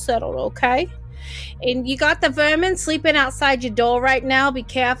you all settled. Okay? And you got the vermin sleeping outside your door right now. Be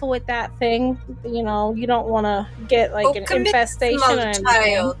careful with that thing. You know, you don't want to get like an come in, infestation. small or anything.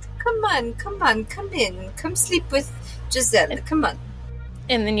 child. Come on, come in. Come sleep with Giselle. Come on.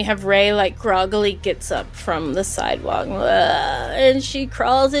 And then you have Ray, like, groggily gets up from the sidewalk. And she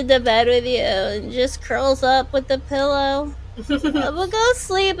crawls into bed with you and just curls up with the pillow. We'll go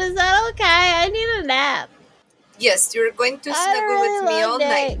sleep. Is that okay? I need a nap. Yes, you're going to I snuggle really with me all loved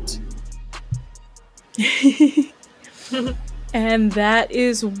it. night. And that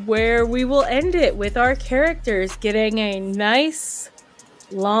is where we will end it, with our characters getting a nice,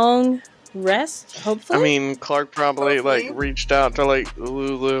 long rest, hopefully. I mean, Clark probably Hopefully. like reached out to like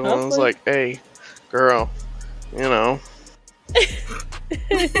Lulu and was Hopefully. like, "Hey, girl, you know."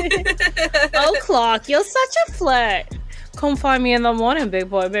 Oh, Clark, you're such a flirt. Come find me in the morning, big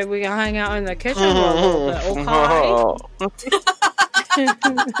boy. Maybe we can hang out in the kitchen for a little bit, okay?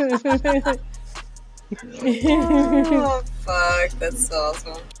 Oh, fuck. That's so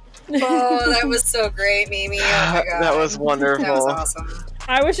awesome. Oh, that was so great, Mimi. Oh my god. That was wonderful. That was awesome.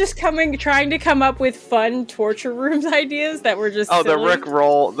 I was just trying to come up with fun torture rooms ideas that were just Oh, the silly. Rick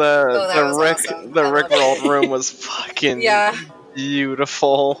roll, that was the awesome. the I Rick love rolled room was fucking Yeah,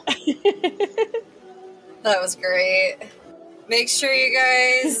 beautiful. that was great. Make sure you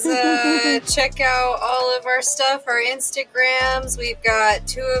guys check out all of our stuff, our Instagrams. We've got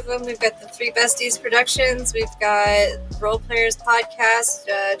 2 of them. We've got the 3 Besties Productions. We've got Role Players Podcast.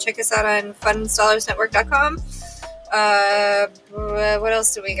 Check us out on FunStollersNetwork.com. What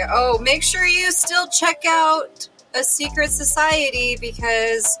else do we got? Oh, make sure you still check out A Secret Society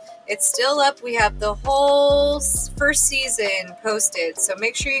because it's still up. We have the whole first season posted. So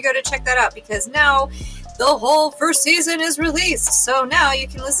make sure you go to check that out because now the whole first season is released. So now you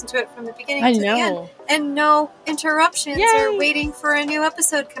can listen to it from the beginning to the end. And no interruptions or waiting for a new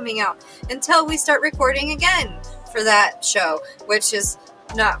episode coming out until we start recording again for that show, which is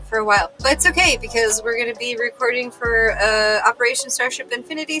not for a while. But it's okay because we're going to be recording for Operation Starship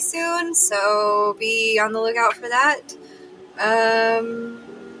Infinity soon. So be on the lookout for that.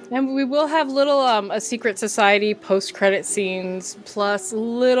 And we will have little a Secret Society post-credit scenes plus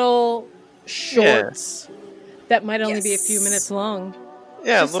little shorts that might only be a few minutes long.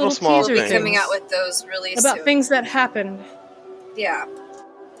 Yeah, just little small We'll things. be coming out with those really about soon. things that happened. Yeah.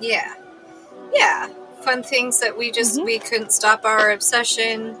 Fun things that we couldn't stop our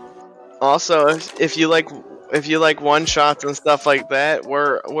obsession. Also, if you like one shots and stuff like that,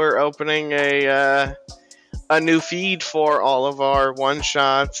 we're opening a new feed for all of our one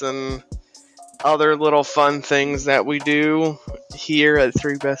shots and other little fun things that we do here at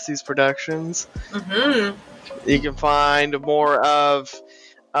Three Besties Productions. Mm-hmm. You can find more of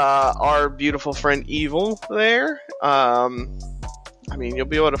our beautiful friend Evil there. You'll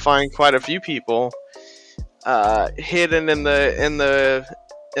be able to find quite a few people hidden in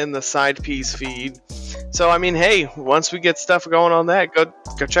the side piece feed. So hey, once we get stuff going on that, go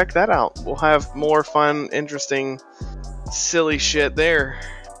check that out. We'll have more fun, interesting, silly shit there.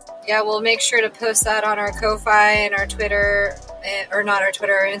 Yeah, we'll make sure to post that on our Ko-Fi and our Twitter, or not our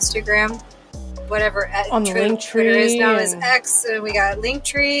Twitter, our Instagram, whatever. On Linktree, Twitter is now is X, and we got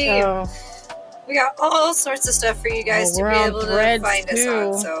Linktree. Oh. We got all sorts of stuff for you guys to be able to find us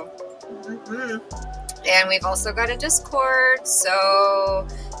on. So, And we've also got a Discord, so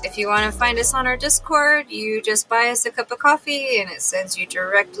if you want to find us on our Discord, you just buy us a cup of coffee and it sends you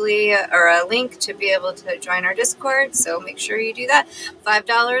directly or a link to be able to join our Discord, so make sure you do that.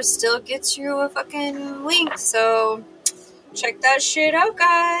 $5 still gets you a fucking link, so check that shit out,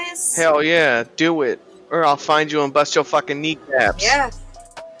 guys. Hell yeah, do it. Or I'll find you and bust your fucking kneecaps. Yeah,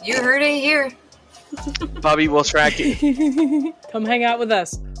 you heard it here. Bobby will track it. Come hang out with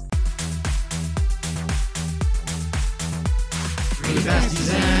us. Three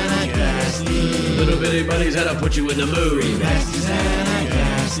besties and a casty. Little bitty buddies that'll put you in the mood. Three besties and a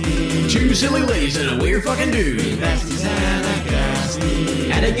casty. Two silly ladies and a weird fucking dude. Three besties and a casty.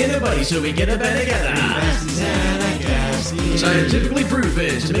 And again a buddy so we get a bed together. Three besties and a casty. Scientifically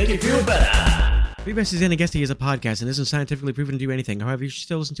proven to make you feel better. Three Besties and a Guestie is a podcast and isn't scientifically proven to do anything. However, you should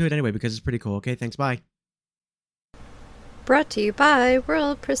still listen to it anyway because it's pretty cool. Okay, thanks, bye. Brought to you by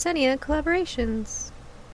World Proscenia Collaborations.